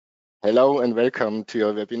Hello and welcome to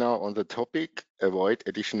your webinar on the topic Avoid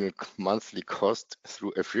Additional Monthly Cost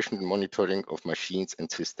Through Efficient Monitoring of Machines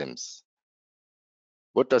and Systems.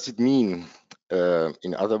 What does it mean?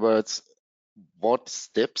 In other words, what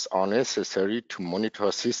steps are necessary to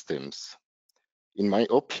monitor systems? In my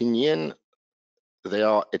opinion, there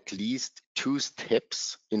are at least two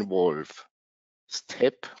steps involved.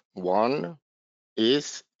 Step one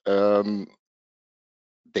is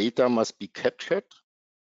data must be captured.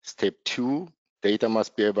 Step two, data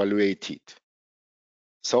must be evaluated.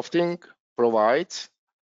 Softing provides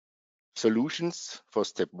solutions for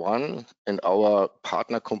step one, and our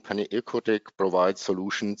partner company ÖKOTEC provides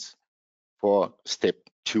solutions for step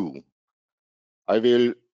two. I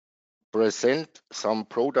will present some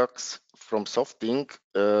products from Softing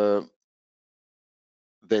that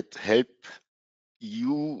help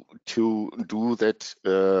you to do that,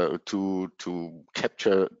 to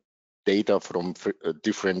capture data from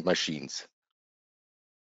different machines.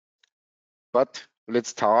 But let's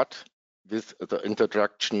start with the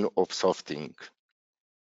introduction of Softing.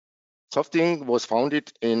 Softing was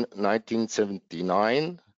founded in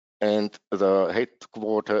 1979 and the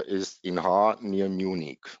headquarters is in Haar near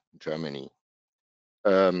Munich, Germany.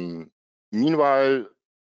 Meanwhile,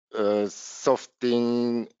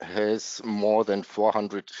 Softing has more than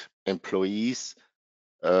 400 employees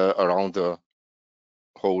around the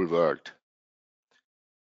whole world.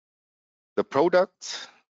 The products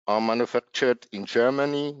are manufactured in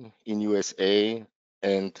Germany, in USA,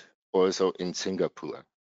 and also in Singapore.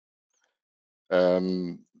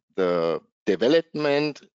 The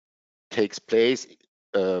development takes place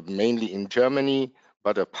mainly in Germany,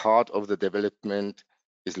 but a part of the development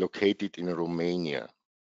is located in Romania.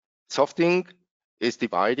 Softing is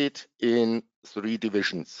divided in three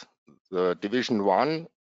divisions. The division one,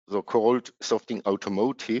 the called Softing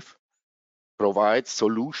Automotive, provides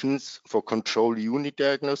solutions for control unit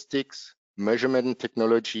diagnostics, measurement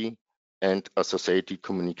technology, and associated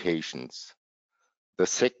communications. The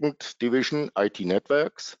second division, IT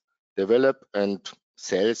Networks, develop and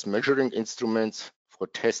sells measuring instruments for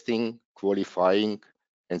testing, qualifying,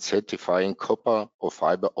 and certifying copper or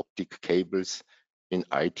fiber optic cables in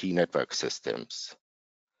IT network systems.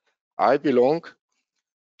 I belong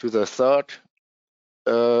to the third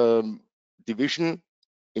division,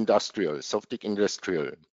 Industrial, Softing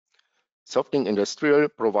Industrial. Softing Industrial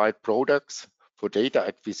provide products for data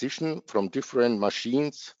acquisition from different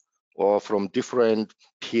machines or from different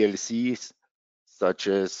PLCs, such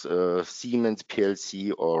as Siemens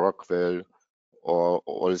PLC or Rockwell, or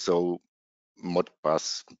also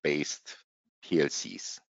Modbus-based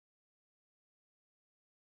PLCs.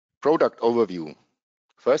 Product overview.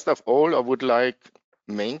 First of all, I would like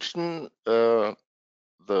to mention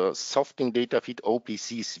the Softing Data Feed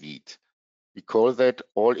OPC suite. We call that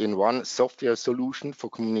all-in-one software solution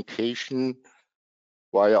for communication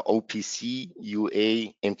via OPC,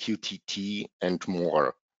 UA, MQTT, and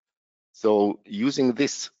more. So using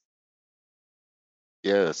this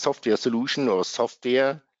software solution or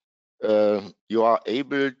software, you are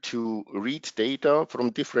able to read data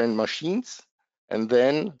from different machines, and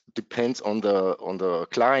then depends on the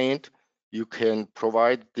client, you can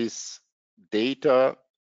provide this data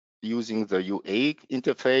using the UA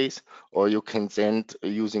interface, or you can send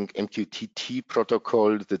using MQTT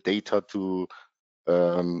protocol the data to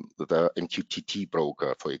the MQTT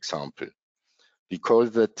broker, for example. We call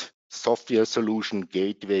that software solution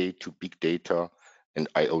gateway to big data and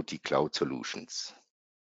IoT cloud solutions.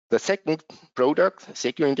 The second product,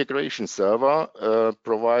 Secure Integration Server,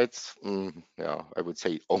 provides, I would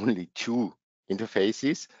say only two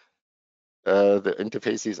interfaces. The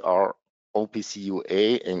interfaces are OPC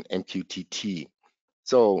UA and MQTT.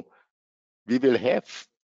 So we will have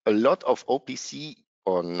a lot of OPC,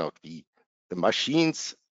 or not we, the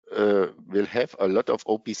machines will have a lot of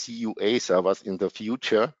OPC UA servers in the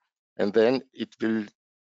future, and then it will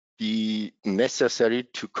be necessary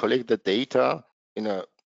to collect the data in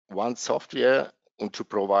one software and to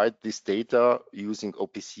provide this data using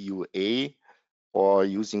OPC UA or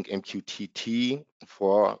using MQTT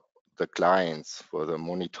for the clients, for the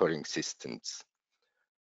monitoring systems.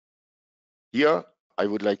 Here, I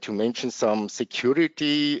would like to mention some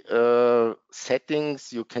security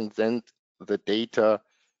settings. You can send the data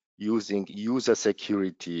using user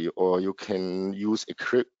security, or you can use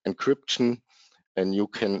encryption, and you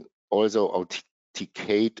can also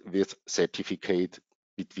authenticate with certificate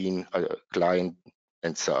between a client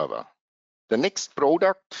and server. The next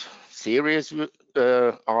product series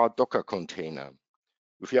are Docker container.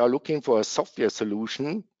 If you are looking for a software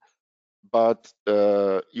solution, but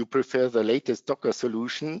you prefer the latest Docker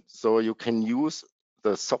solution, so you can use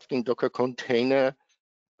the software Docker container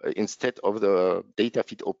instead of the data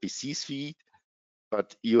feed OPC suite,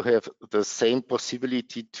 but you have the same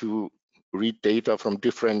possibility to read data from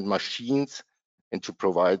different machines and to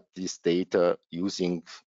provide this data using,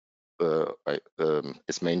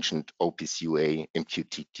 as mentioned, OPC UA,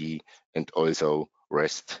 MQTT, and also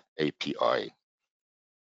REST API.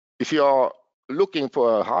 If you are looking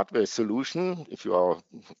for a hardware solution, if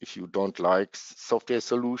you don't like software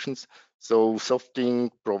solutions, so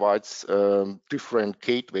Softing provides different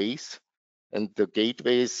gateways, and the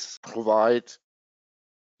gateways provide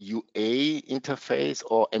UA interface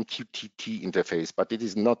or MQTT interface, but it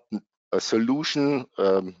is not a solution,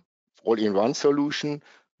 all-in-one solution.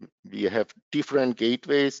 We have different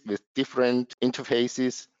gateways with different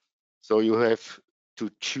interfaces, so you have to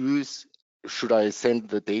choose, should I send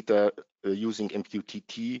the data using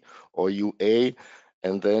MQTT or UA?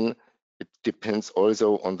 And then it depends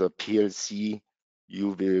also on the PLC you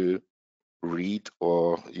will read,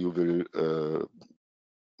 or you will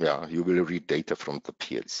read data from the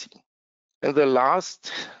PLC. And the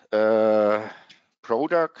last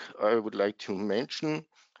product I would like to mention,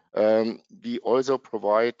 we also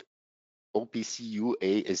provide OPC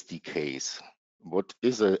UA SDKs. What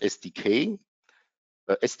is a SDK?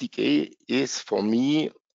 A SDK is for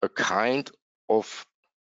me a kind of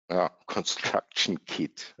construction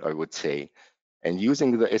kit, I would say. And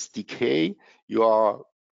using the SDK, you are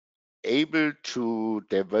able to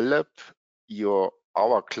develop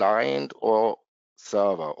our client or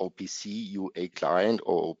server, OPC UA client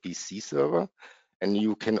or OPC server. And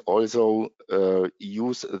you can also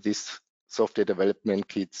use this software development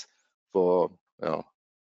kits for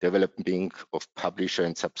developing of publisher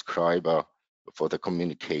and subscriber for the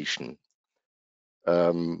communication.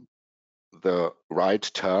 The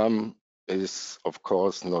right term is, of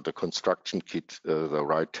course, not a construction kit. The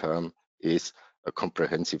right term is a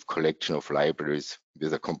comprehensive collection of libraries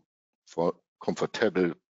with a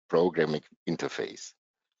comfortable programming interface.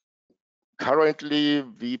 Currently,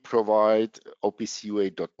 we provide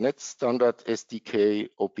OPC-UA.NET standard SDK,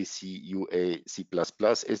 OPC-UA C++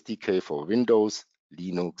 SDK for Windows,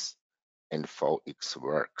 Linux, and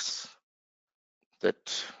VxWorks.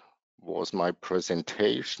 That was my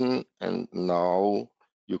presentation, and now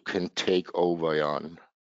you can take over, Jan.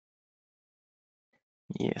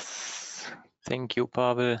 Yes, thank you,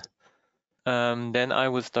 Pavel. Then I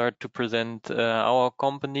will start to present our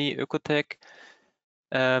company, ÖKOTEC.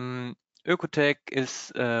 ÖKOTEC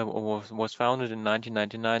was founded in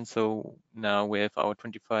 1999, so now we have our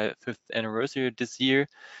 25th anniversary this year.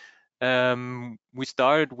 We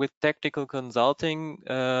started with technical consulting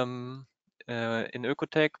in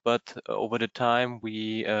ÖKOTEC, but over the time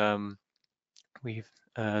we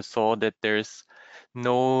saw that there's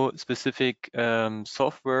no specific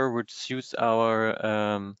software which suits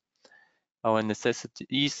our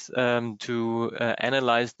necessities to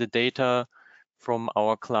analyze the data from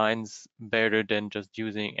our clients better than just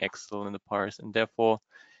using Excel in the past. And therefore,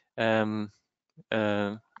 10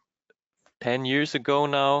 years ago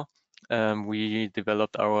now, we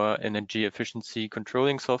developed our energy efficiency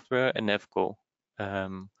controlling software, EnEffCo,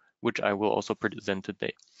 which I will also present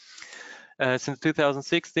today. Since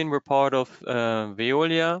 2016, we're part of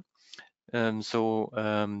Veolia.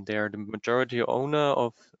 They're the majority owner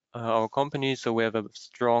of our company, so we have a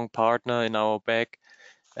strong partner in our back,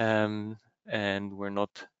 and we're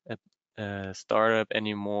not a startup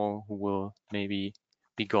anymore who will maybe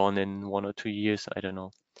be gone in 1 or 2 years, I don't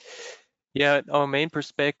know. Yeah, our main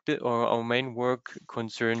perspective or our main work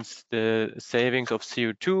concerns the savings of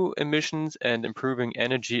CO2 emissions and improving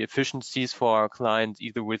energy efficiencies for our clients,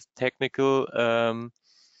 either with technical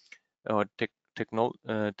or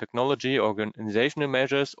technology, organizational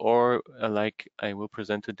measures, or like I will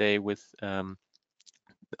present today with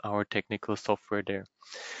our technical software there.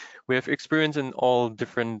 We have experience in all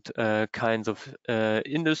different kinds of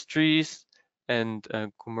industries and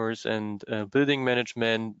commerce and building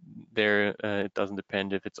management. There, it doesn't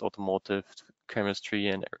depend if it's automotive, chemistry,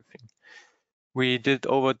 and everything. We did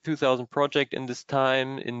over 2,000 projects in this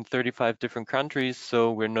time in 35 different countries.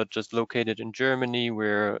 So we're not just located in Germany.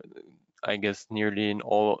 We're, I guess, nearly in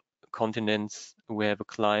all continents. We have a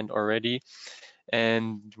client already,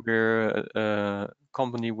 and we're a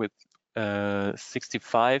company with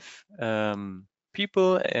 65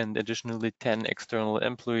 people and additionally 10 external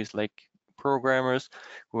employees like programmers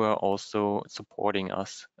who are also supporting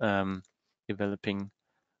us developing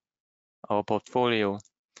our portfolio.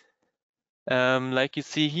 Like you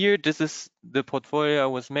see here, this is the portfolio I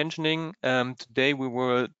was mentioning. Today we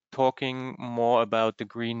were talking more about the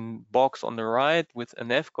green box on the right with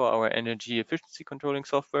EnEffCo, our energy efficiency controlling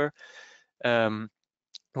software.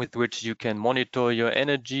 with which you can monitor your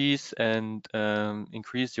energies and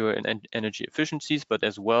increase your energy efficiencies, but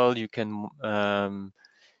as well you can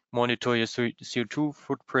monitor your CO2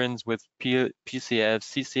 footprints with PCFs,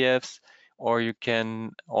 CCFs, or you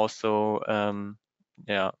can also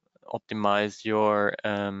optimize your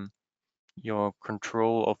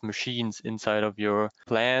control of machines inside of your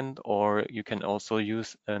plant, or you can also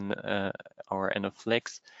use our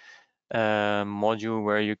EnEffCo module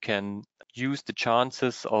where you can use the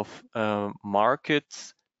chances of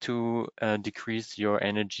markets to decrease your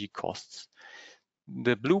energy costs.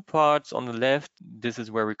 The blue parts on the left, this is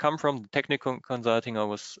where we come from, the technical consulting I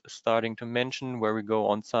was starting to mention, where we go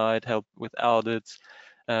on site, help with audits,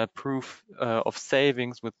 proof of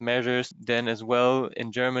savings with measures. Then as well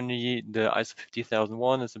in Germany, the ISO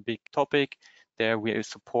 50001 is a big topic. There we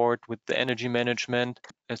support with the energy management,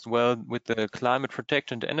 as well with the climate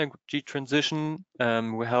protection, the energy transition.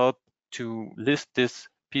 We help to list this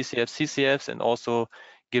PCF, CCFs, and also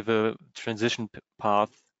give a transition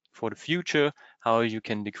path for the future, how you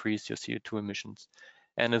can decrease your CO2 emissions.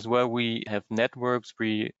 And as well, we have networks,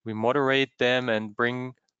 we moderate them and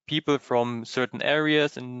bring people from certain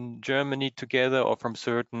areas in Germany together or from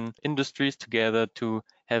certain industries together to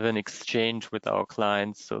have an exchange with our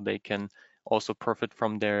clients so they can also profit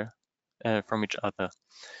from from each other.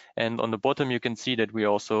 And on the bottom, you can see that we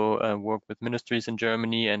also work with ministries in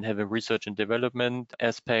Germany and have a research and development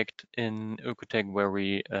aspect in ÖKOTEC where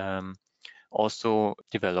we also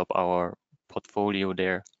develop our portfolio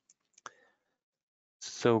there.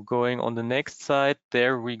 So going on the next slide,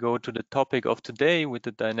 there we go to the topic of today with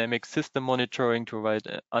the dynamic system monitoring to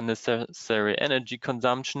avoid unnecessary energy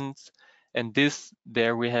consumptions. And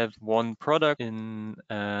there we have one product in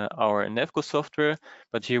our EnEffCo software,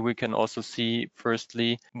 but here we can also see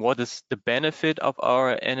firstly, what is the benefit of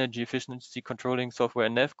our energy efficiency controlling software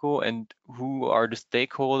EnEffCo and who are the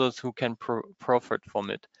stakeholders who can profit from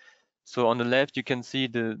it. So on the left, you can see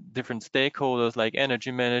the different stakeholders like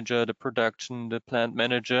energy manager, the production, the plant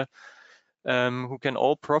manager, who can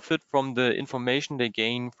all profit from the information they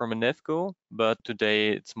gain from EnEffCo. But today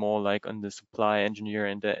it's more like on the supply engineer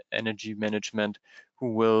and the energy management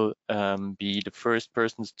who will be the first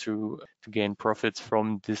persons to gain profits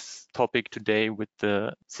from this topic today with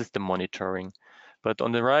the system monitoring. But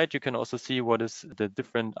on the right, you can also see what is the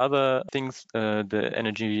different other things the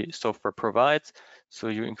energy software provides. So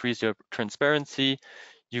you increase your transparency,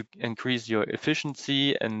 you increase your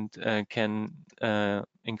efficiency and can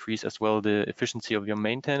increase as well the efficiency of your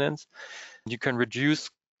maintenance. You can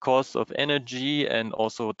reduce costs of energy and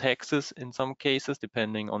also taxes in some cases,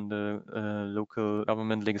 depending on the local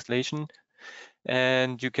government legislation.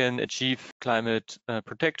 And you can achieve climate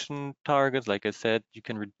protection targets. Like I said, you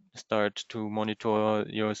can start to monitor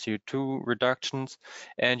your CO2 reductions,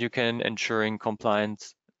 and you can ensuring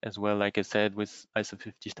compliance as well, like I said, with ISO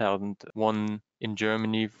 50001 in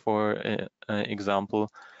Germany, for example,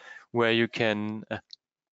 where you can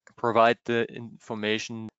provide the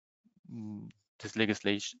information this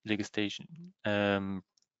legislation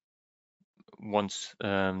wants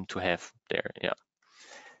to have there. Yeah.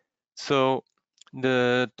 So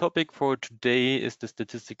the topic for today is the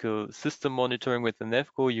statistical system monitoring with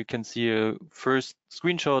EnEffCo. You can see a first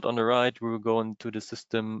screenshot on the right. We will go into the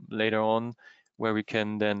system later on, where we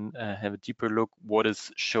can then have a deeper look what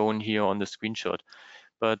is shown here on the screenshot.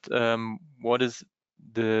 But what is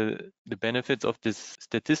the benefits of this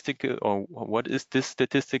statistical, or what is this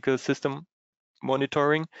statistical system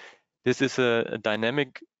monitoring? This is a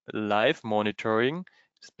dynamic live monitoring.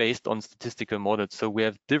 It's based on statistical models. So we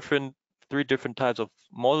have three different types of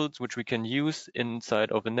models which we can use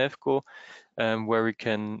inside of EnEffCo, where we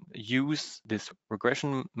can use these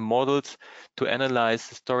regression models to analyze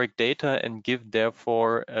historic data and give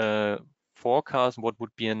therefore a forecast what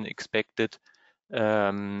would be an expected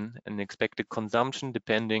consumption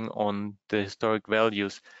depending on the historic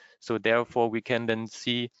values. So therefore we can then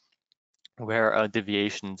see where are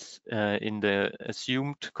deviations in the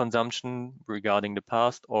assumed consumption regarding the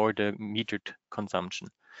past or the metered consumption.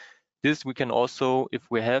 This we can also, if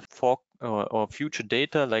we have or future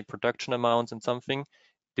data like production amounts and something,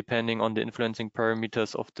 depending on the influencing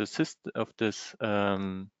parameters of the system of this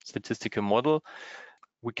statistical model,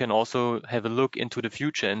 we can also have a look into the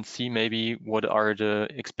future and see maybe what are the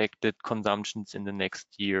expected consumptions in the next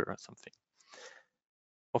year or something.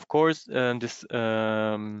 Of course, this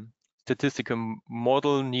statistical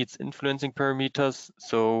model needs influencing parameters,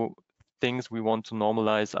 so things we want to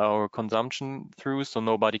normalize our consumption through, so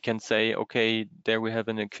nobody can say, okay, there we have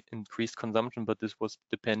an increased consumption, but this was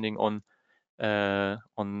depending on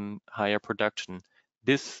higher production.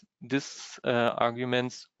 This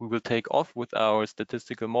arguments we will take off with our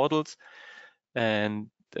statistical models, and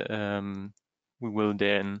we will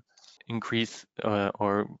then increase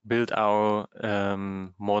or build our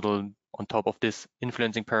model on top of this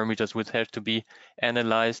influencing parameters, which have to be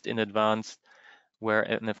analyzed in advance, where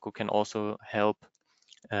EnEffCo can also help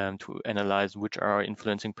to analyze which are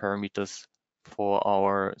influencing parameters for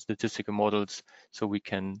our statistical models, so we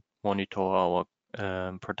can monitor our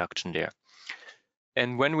production there.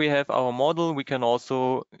 And when we have our model, we can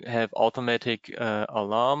also have automatic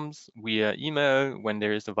alarms via email when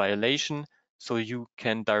there is a violation. So you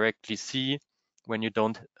can directly see when you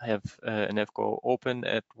don't have EnEffCo open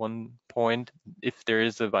at one point, if there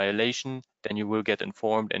is a violation, then you will get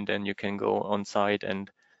informed, and then you can go on site and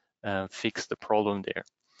fix the problem there.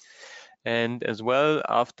 And as well,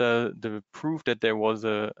 after the proof that there was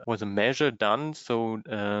a measure done, so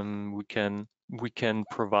we can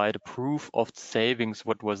provide a proof of savings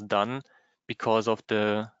what was done because of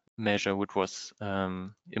the measure which was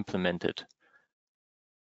implemented.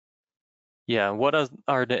 Yeah, what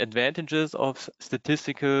are the advantages of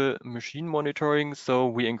statistical machine monitoring? So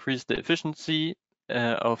we increase the efficiency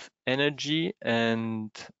of energy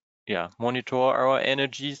and monitor our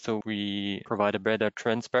energy. So we provide a better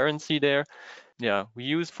transparency there. Yeah, we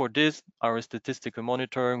use for this our statistical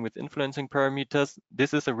monitoring with influencing parameters.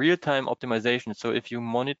 This is a real-time optimization. So if you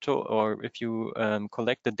monitor or if you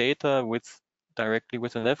collect the data directly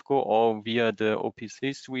with EnEffCo or via the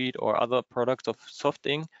OPC suite or other products of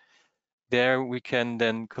Softing, there we can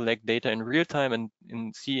then collect data in real time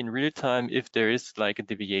and see in real time if there is like a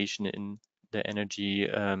deviation in the energy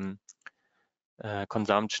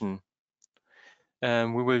consumption.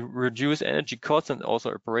 We will reduce energy costs and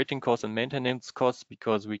also operating costs and maintenance costs,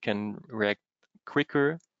 because we can react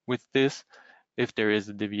quicker with this if there is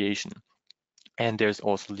a deviation. And there's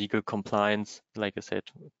also legal compliance, like I said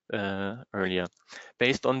earlier.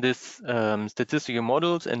 Based on this statistical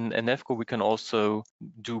models in EnEffCo, we can also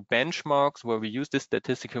do benchmarks where we use the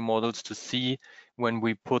statistical models to see when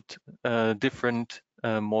we put different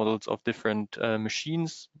models of different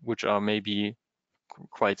machines, which are maybe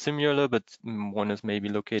quite similar, but one is maybe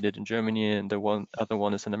located in Germany and the other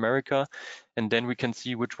one is in America. And then we can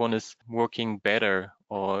see which one is working better,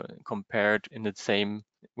 or compared in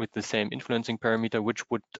with the same influencing parameter, which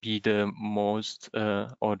would be the most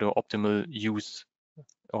or the optimal use,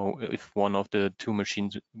 or if one of the two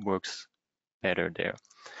machines works better there.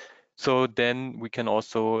 So then we can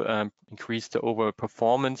also increase the overall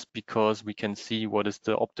performance, because we can see what is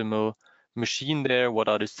the optimal machine there, what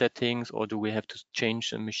are the settings, or do we have to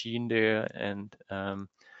change a machine there. And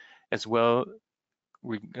as well,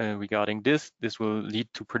 regarding this will lead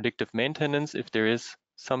to predictive maintenance. If there is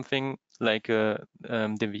something like a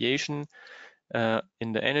deviation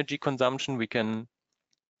in the energy consumption, we can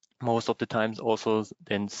most of the times also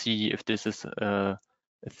then see if this is a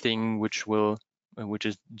thing which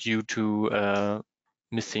is due to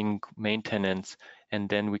missing maintenance, and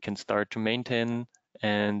then we can start to maintain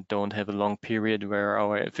and don't have a long period where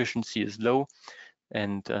our efficiency is low,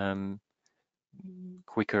 and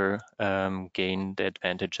quicker gain the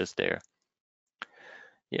advantages there.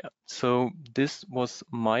 Yeah, so this was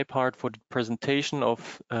my part for the presentation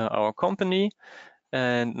of our company.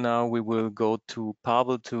 And now we will go to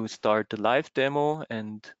Pavel to start the live demo,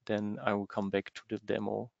 and then I will come back to the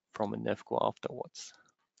demo from EnEffCo afterwards.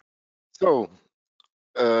 So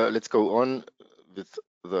let's go on with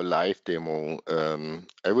the live demo.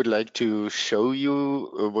 I would like to show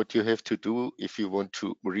you what you have to do if you want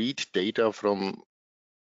to read data from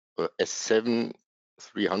S7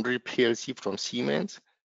 300 PLC from Siemens,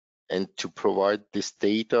 and to provide this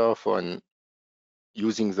data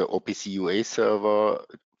using the OPC UA server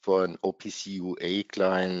for an OPC UA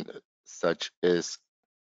client such as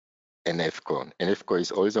EnEffCo. EnEffCo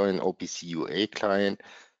is also an OPC UA client,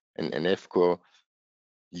 and EnEffCo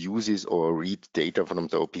uses or reads data from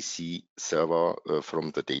the OPC server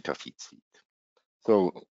from the data feed suite.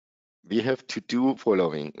 So we have to do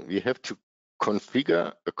following. We have to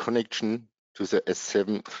configure a connection to the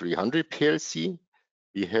S7 300 PLC.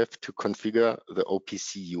 We have to configure the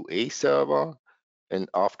OPC UA server, and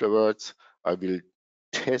afterwards I will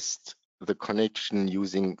test the connection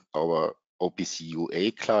using our OPC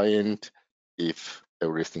UA client if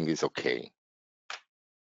everything is okay.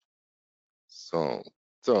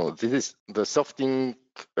 So this is the Softing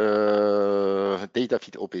data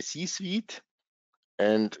feed OPC suite,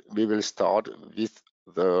 and we will start with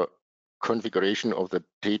the configuration of the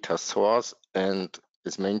data source. And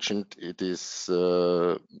as mentioned, it is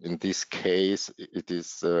in this case it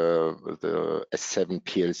is the S7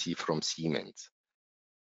 PLC from Siemens.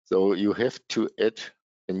 So you have to add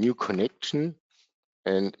a new connection,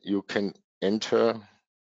 and you can enter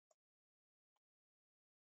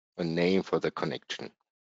a name for the connection.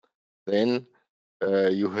 Then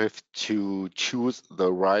you have to choose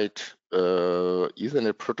the right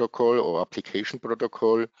Ethernet protocol or application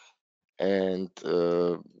protocol, and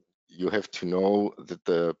you have to know that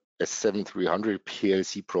the S7300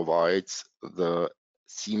 PLC provides the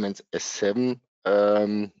Siemens S7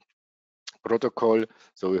 protocol,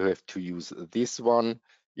 so you have to use this one.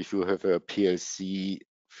 If you have a PLC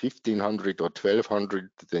 1500 or 1200,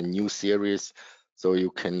 the new series, so you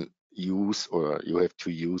can use, or you have to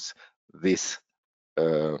use this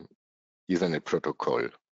Ethernet protocol.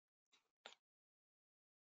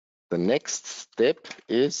 The next step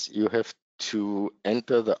is you have to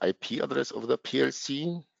enter the IP address of the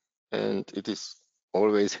PLC, and it is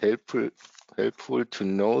always helpful to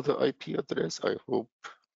know the IP address. I hope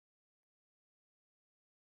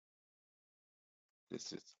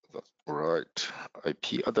this is the right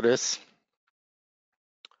IP address.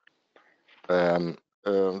 The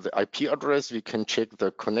IP address, we can check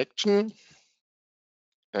the connection,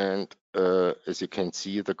 and as you can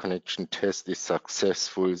see, the connection test is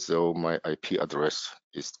successful, so my IP address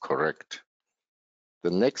is correct.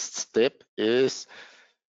 The next step is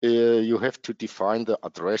you have to define the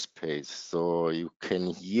address space. So you can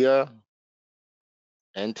here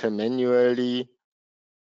enter manually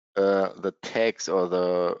the tags or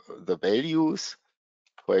the values,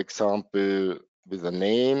 for example, with a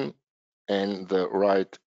name and the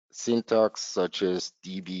right syntax, such as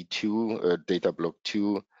DB2, data block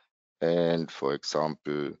 2, and for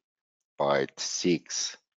example, byte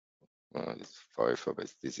 6. It's 5,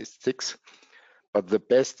 but this is 6. But the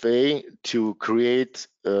best way to create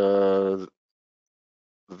the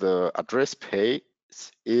address space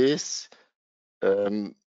is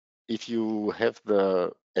if you have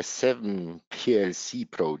the S7 PLC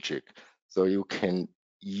project, so you can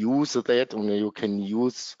use that, and you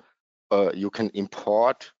can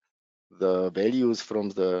import the values from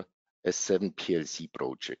the S7 PLC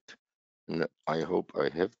project. And I hope I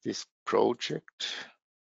have this project.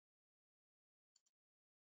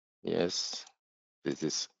 Yes, this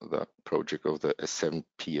is the project of the S7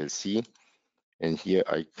 PLC, and here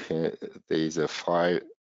there is a file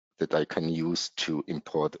that I can use to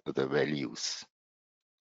import the values.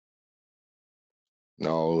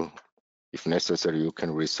 Now, if necessary, you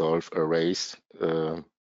can resolve arrays.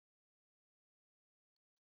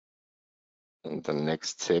 In the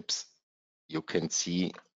next steps, you can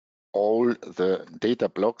see all the data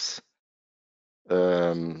blocks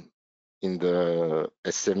in the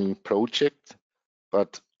S7 project,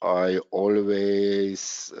 but I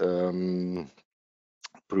always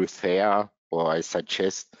prefer, or I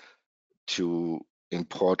suggest, to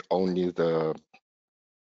import only the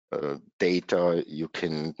data you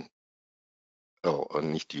can, or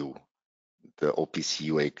nicht you, the OPC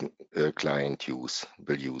UA client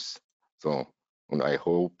will use. So, and I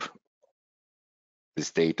hope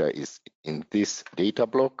this data is in this data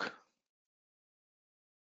block.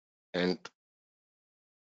 And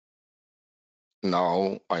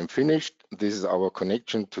now I'm finished. This is our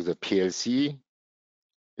connection to the PLC.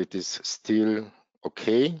 It is still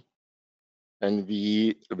okay. And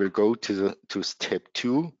we will go to step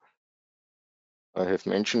 2. I have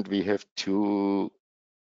mentioned we have to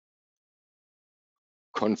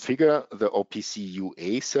configure the OPC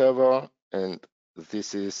UA server, and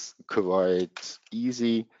this is quite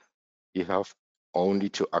easy. You have only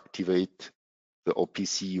to activate the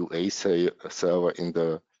OPC UA server in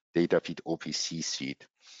the Datafeed OPC suite.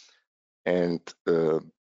 And the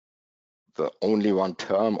only one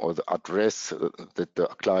term or the address that the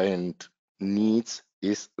client needs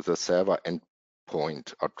is the server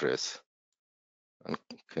endpoint address. And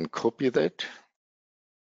can copy that.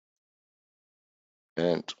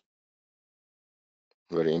 And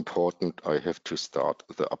very important, I have to start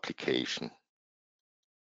the application.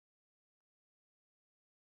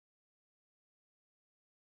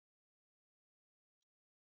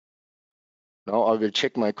 Now I will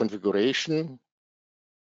check my configuration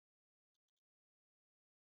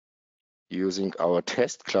using our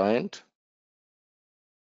test client.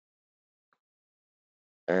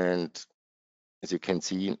 And as you can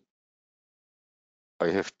see, I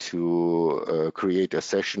have to create a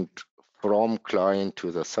session from client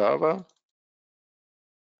to the server.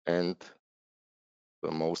 And the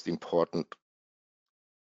most important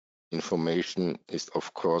information is,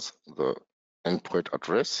 of course, the endpoint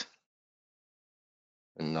address.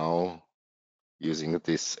 And now, using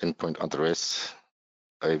this endpoint address,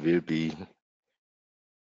 I will be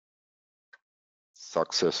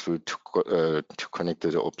successful to connect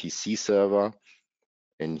to the OPC server.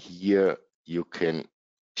 And here you can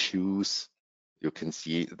choose, you can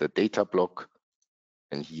see the data block,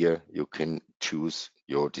 and here you can choose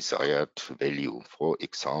your desired value, for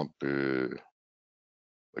example,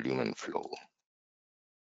 volume and flow.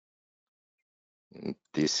 In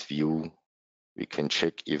this view, we can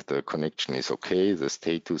check if the connection is okay, the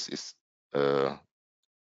status is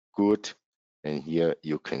good, and here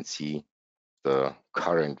you can see the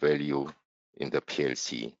current value in the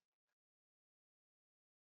PLC.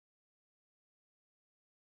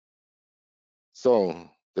 So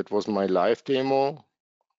that was my live demo.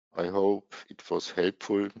 I hope it was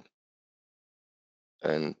helpful.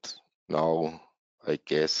 And now I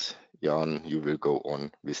guess, Jan, you will go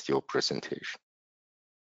on with your presentation.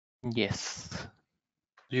 Yes.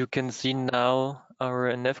 You can see now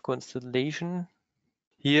our EnEffCo installation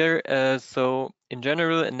here. So in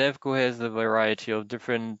general, EnEffCo has a variety of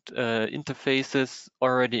different interfaces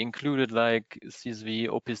already included, like CSV,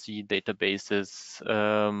 OPC databases,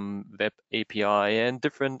 web API, and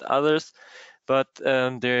different others. But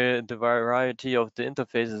the variety of the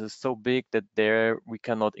interfaces is so big that there we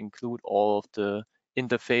cannot include all of the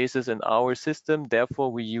interfaces in our system.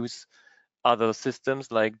 Therefore, we use other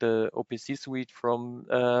systems like the OPC suite from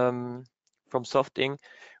Softing,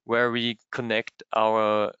 where we connect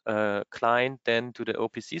our client then to the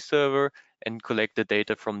OPC server and collect the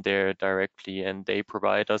data from there directly, and they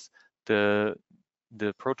provide us the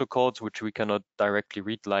protocols which we cannot directly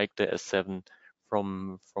read, like the S7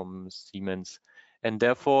 from Siemens. And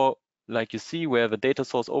therefore, like you see, we have a data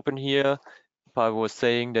source open here. Pavel was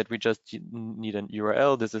saying that we just need an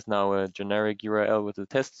URL. This is now a generic URL with a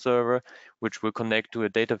test server, which will connect to a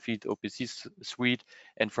data feed OPC suite.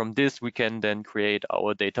 And from this, we can then create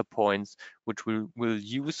our data points, which we will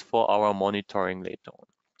use for our monitoring later on.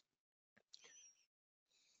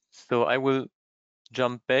 So I will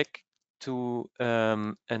jump back to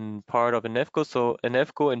an part of EnEffCo. So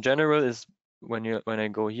EnEffCo in general is, when I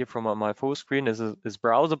go here from my full screen, is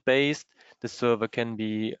browser based. The server can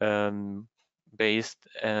be based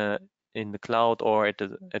in the cloud or at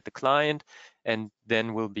the client, and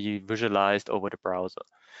then will be visualized over the browser.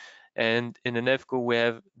 And in EnEffCo, we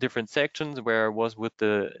have different sections, where was with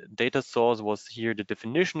the data source was here the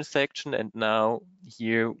definition section, and now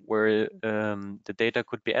here where the data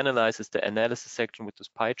could be analyzed is the analysis section with this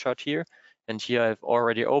pie chart here. And here I've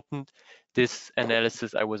already opened this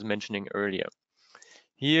analysis I was mentioning earlier.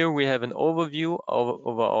 Here we have an overview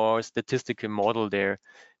of our statistical model there,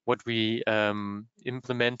 what we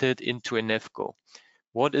implemented into EnEffCo.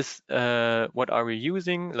 What are we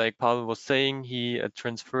using? Like Pavel was saying, he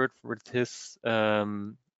transferred with his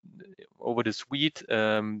over the suite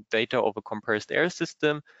data of a compressed air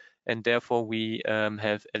system, and therefore we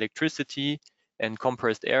have electricity and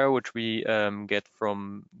compressed air, which we get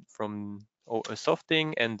from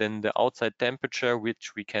Softing, and then the outside temperature,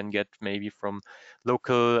 which we can get maybe from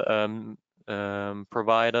local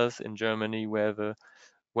providers in Germany. We have a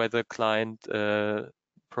weather client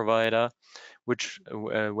provider,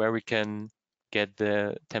 where we can get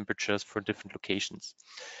the temperatures for different locations.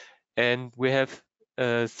 And we have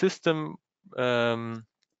a system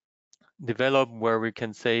developed where we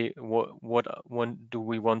can say what one do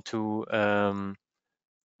we want to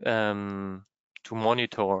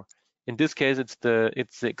monitor. In this case, it's the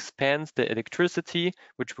expense, the electricity,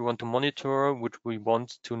 which we want to monitor, which we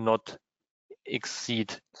want to not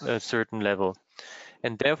exceed a certain level.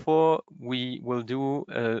 And therefore, we will do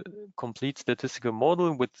a complete statistical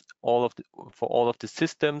model with for all of the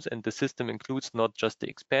systems, and the system includes not just the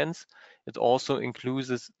expense, it also includes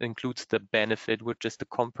the benefit, which is the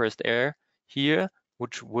compressed air here,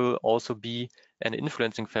 which will also be an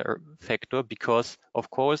influencing factor, because of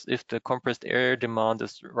course, if the compressed air demand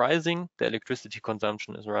is rising, the electricity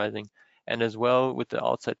consumption is rising. And as well with the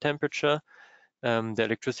outside temperature, the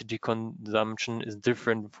electricity consumption is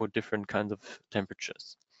different for different kinds of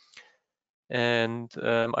temperatures. And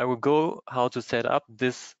I will go how to set up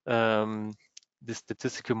this this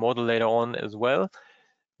statistical model later on as well.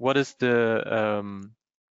 What is the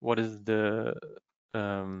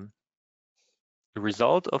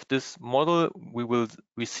result of this model?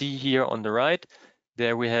 We see here on the right.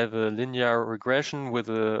 There we have a linear regression with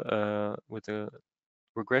a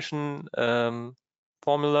regression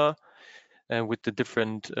formula, with the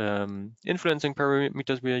different influencing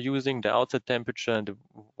parameters we are using, the outside temperature and the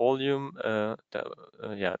volume, the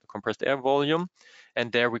compressed air volume.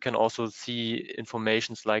 And there we can also see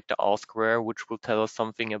informations like the R-square, which will tell us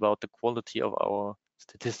something about the quality of our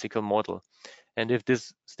statistical model. And if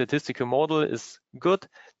this statistical model is good,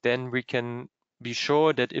 then we can be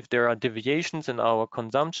sure that if there are deviations in our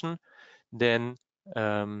consumption, then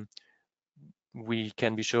we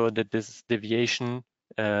can be sure that this deviation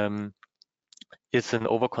is an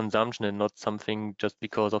overconsumption and not something just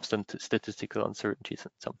because of some statistical uncertainties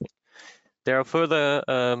and something. There are further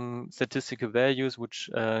statistical values which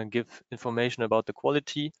give information about the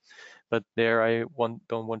quality, but there I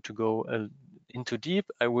don't want to go into deep.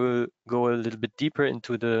 I will go a little bit deeper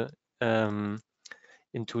into the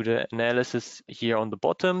analysis here on the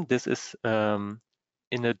bottom. This is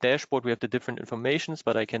in the dashboard, we have the different informations,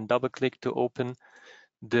 but I can double click to open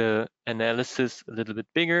the analysis a little bit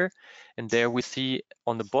bigger. And there we see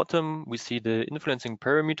on the bottom, we see the influencing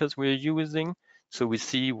parameters we're using. So we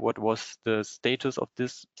see what was the status of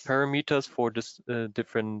these parameters for this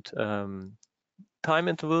different time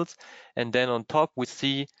intervals. And then on top, we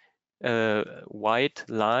see a white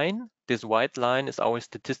line. This white line is our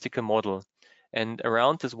statistical model. And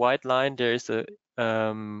around this white line, there is a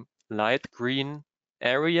light green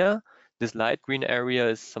area. This light green area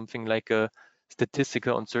is something like a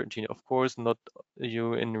statistical uncertainty. Of course, not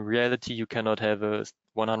you in reality, you cannot have a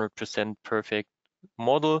 100% perfect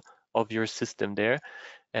model of your system there.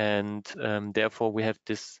 And therefore, we have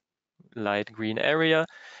this light green area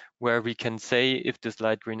where we can say if this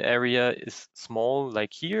light green area is small,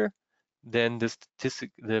 like here, then the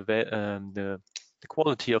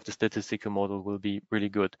quality of the statistical model will be really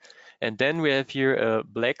good. And then we have here a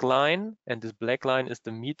black line, and this black line is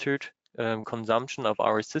the metered consumption of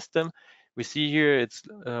our system. We see here it's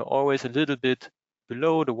always a little bit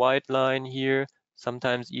below the white line here,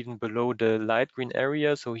 sometimes even below the light green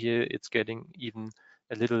area. So here it's getting even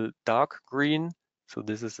a little dark green. So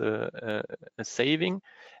this is a saving.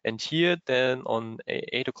 And here then on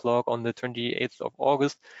 8 o'clock on the 28th of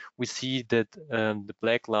August, we see that the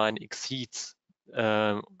black line exceeds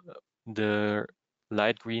the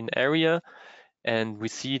light green area. And we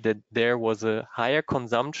see that there was a higher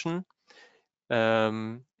consumption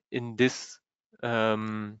in this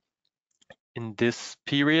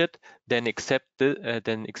period than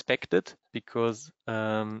expected, because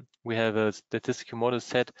we have a statistical model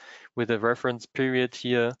set with a reference period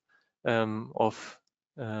here of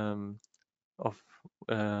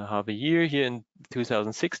half a year here in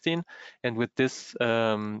 2016, and with this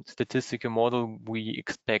statistical model we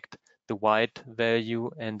expect the white value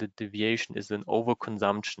and the deviation is an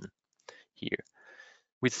overconsumption here.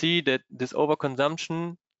 We see that this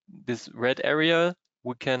overconsumption, this red area,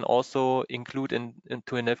 we can also include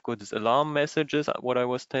into EnEffCo this alarm messages, what I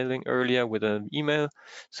was telling earlier with an email.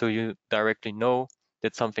 So you directly know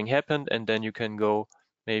that something happened, and then you can go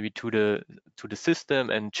maybe to the system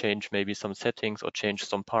and change maybe some settings or change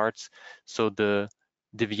some parts. So the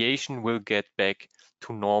deviation will get back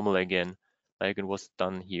to normal again, like it was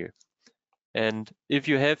done here. And if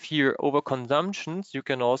you have here overconsumptions, you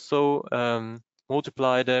can also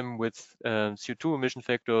multiply them with CO2 emission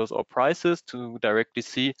factors or prices to directly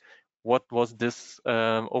see what was this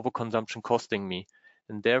overconsumption costing me.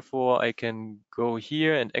 And therefore, I can go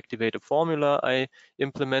here and activate a formula I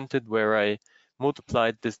implemented where I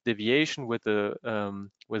multiplied this deviation with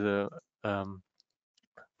a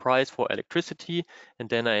price for electricity. And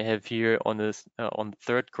then I have here on this on the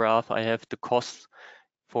third graph, I have the costs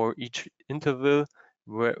for each interval,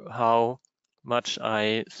 how much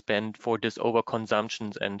I spend for this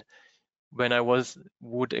overconsumptions. And when I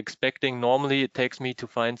would expecting, normally it takes me to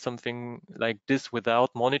find something like this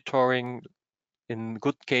without monitoring, in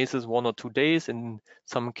good cases 1 or 2 days, in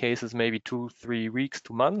some cases maybe 2, 3 weeks,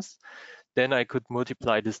 2 months. Then I could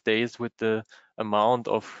multiply these days with the amount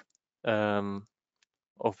of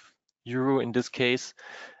euro in this case,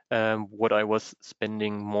 what I was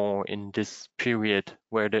spending more in this period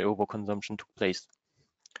where the overconsumption took place.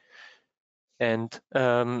 And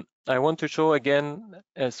I want to show again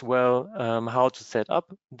as well how to set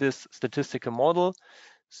up this statistical model.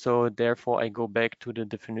 So therefore I go back to the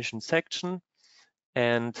definition section,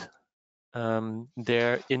 and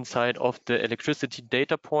there inside of the electricity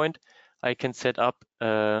data point, I can set up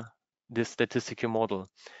this statistical model.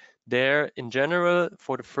 There in general,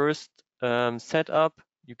 for the first setup,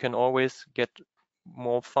 you can always get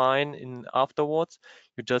more fine in afterwards.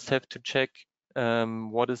 You just have to check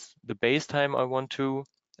what is the base time I want to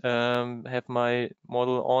have my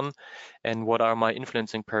model on, and what are my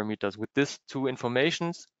influencing parameters. With these two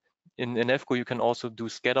informations in EnEffCo, you can also do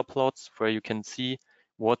scatter plots where you can see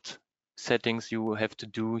what settings you have to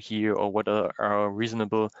do here, or what are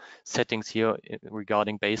reasonable settings here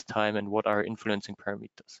regarding base time, and what are influencing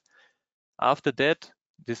parameters. After that,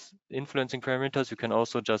 this influencing parameters, you can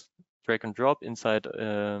also just drag and drop inside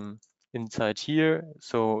here.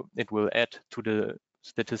 So it will add to the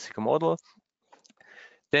statistical model.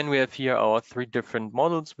 Then we have here our 3 different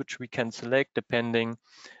models, which we can select depending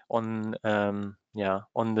on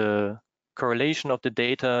on the correlation of the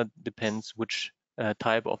data, depends which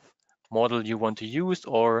type of model you want to use,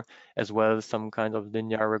 or as well some kind of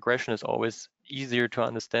linear regression is always easier to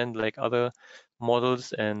understand like other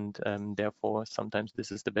models, and therefore sometimes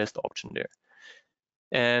this is the best option there.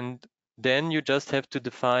 And then you just have to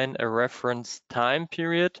define a reference time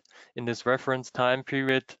period. In this reference time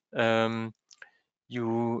period,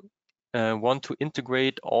 you want to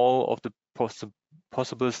integrate all of the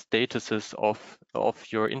possible statuses of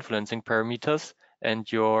your influencing parameters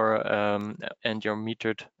and your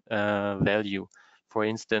metered value. For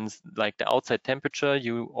instance, like the outside temperature,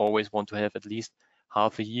 you always want to have at least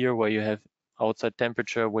half a year where you have outside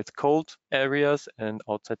temperature with cold areas and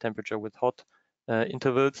outside temperature with hot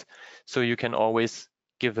intervals. So you can always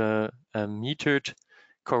give a metered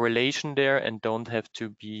correlation there and don't have to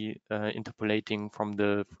be interpolating from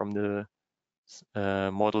the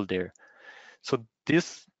model there. So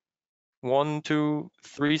this 1, 2,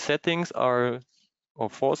 3 settings are, or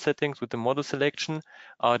 4 settings with the model selection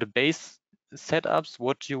are the base setups.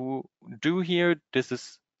 What you do here, this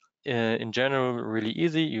is in general really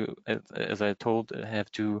easy. You, as I told,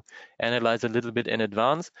 have to analyze a little bit in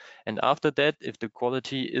advance, and after that, if the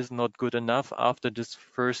quality is not good enough after this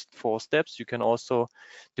first 4 steps, you can also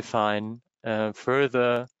define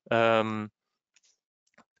further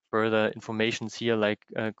informations here, like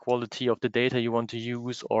quality of the data you want to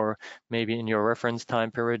use, or maybe in your reference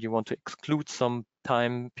time period you want to exclude some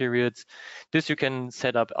time periods. This you can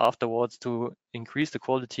set up afterwards to increase the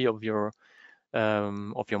quality of your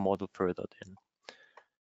model further then.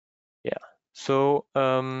 Yeah, so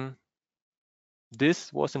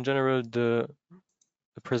this was in general the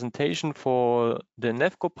presentation for the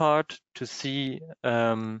EnEffCo part. To see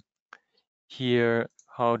here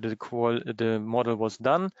how the model was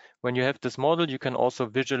done. When you have this model, you can also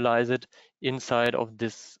visualize it inside of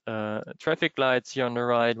this traffic lights here on the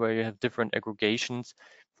right, where you have different aggregations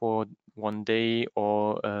for 1 day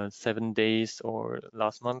or 7 days or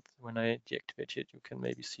last month. When I deactivate it, you can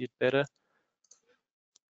maybe see it better.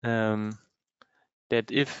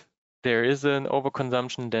 That if there is an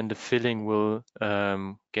overconsumption, then the filling will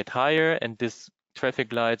get higher, and this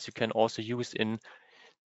traffic lights you can also use in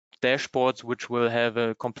dashboards, which will have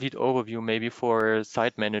a complete overview, maybe for a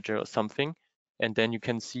site manager or something. And then you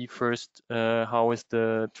can see first how is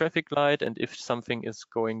the traffic light, and if something is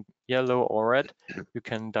going yellow or red, you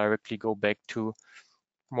can directly go back to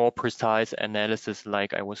more precise analysis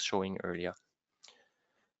like I was showing earlier.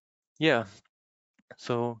 Yeah,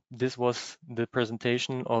 so this was the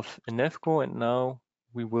presentation of EnEffCo, and now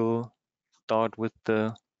we will start with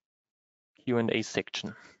the Q&A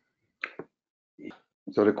section.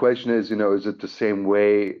 So the question is, is it the same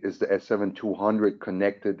way, is the S7200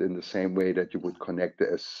 connected in the same way that you would connect the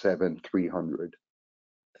S7300?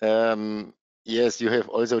 Yes, you have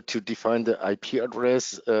also to define the IP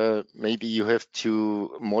address. Maybe you have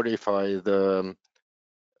to modify the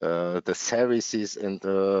services and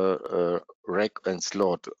the rack and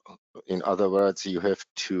slot. In other words, you have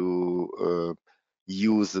to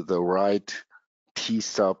use the right T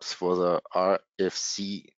subs for the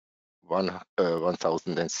RFC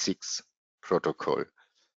 1006 protocol.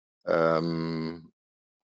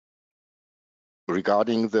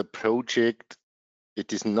 Regarding the project,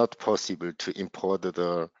 it is not possible to import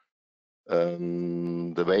the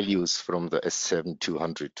values from the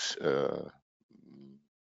S7200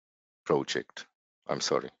 project. I'm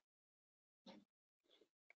sorry.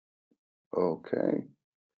 Okay,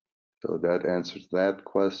 so that answers that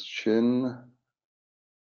question.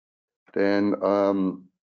 Then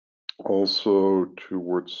also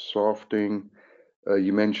towards softing,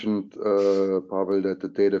 you mentioned, Pavel, that the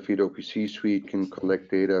data feed OPC suite can collect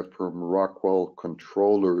data from Rockwell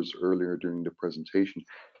controllers earlier during the presentation.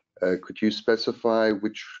 Could you specify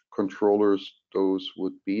which controllers those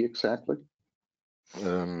would be exactly?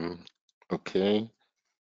 Okay,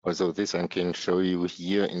 also this I can show you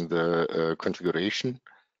here in the configuration.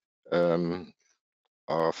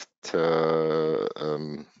 After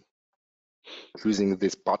using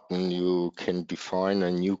this button, you can define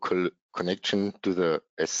a new connection to the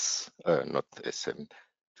not S7,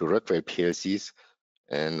 to Rockwell PLCs,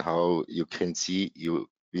 and how you can see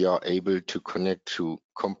we are able to connect to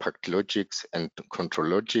compact logics and control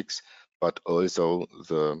logics, but also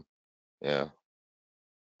the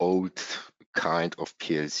old kind of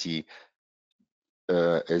PLC,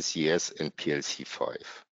 LCS and PLC5.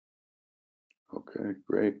 Okay,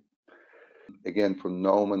 great. Again, from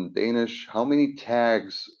Norman Danish, how many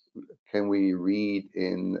tags can we read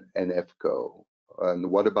in EnEffCo?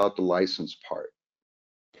 And what about the license part?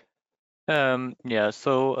 Yeah,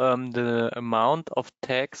 so the amount of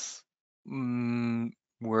tags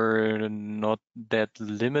were not that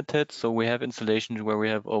limited. So we have installations where we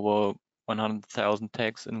have over 100,000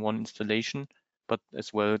 tags in one installation, but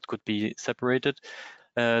as well it could be separated.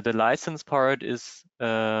 The license part is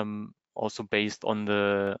also based on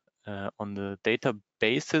the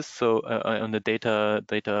databases, so on the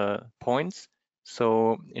data points.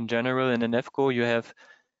 So in general, in EnEffCo, you have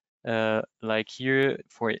like here,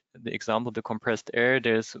 for the example, the compressed air,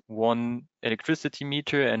 there's one electricity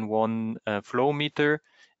meter and one flow meter,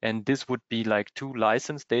 and this would be like 2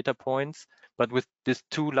 licensed data points. But with these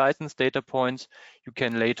 2 licensed data points, you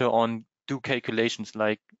can later on do calculations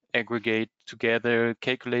like aggregate together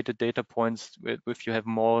calculated data points. If you have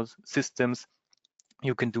more systems,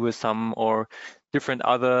 you can do a sum or different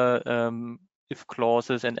other if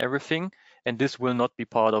clauses and everything, and this will not be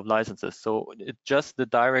part of licenses. So it's just the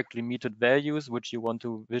directly metered values which you want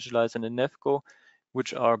to visualize in EnEffCo,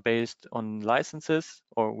 which are based on licenses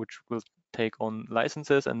or which will take on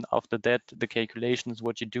licenses, and after that the calculations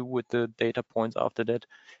what you do with the data points after that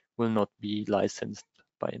will not be licensed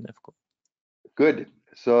by EnEffCo. Good.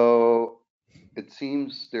 So it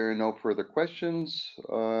seems there are no further questions.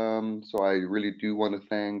 So I really do want to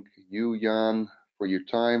thank you, Jan, for your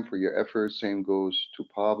time, for your efforts. Same goes to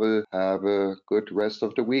Pavel. Have a good rest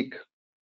of the week.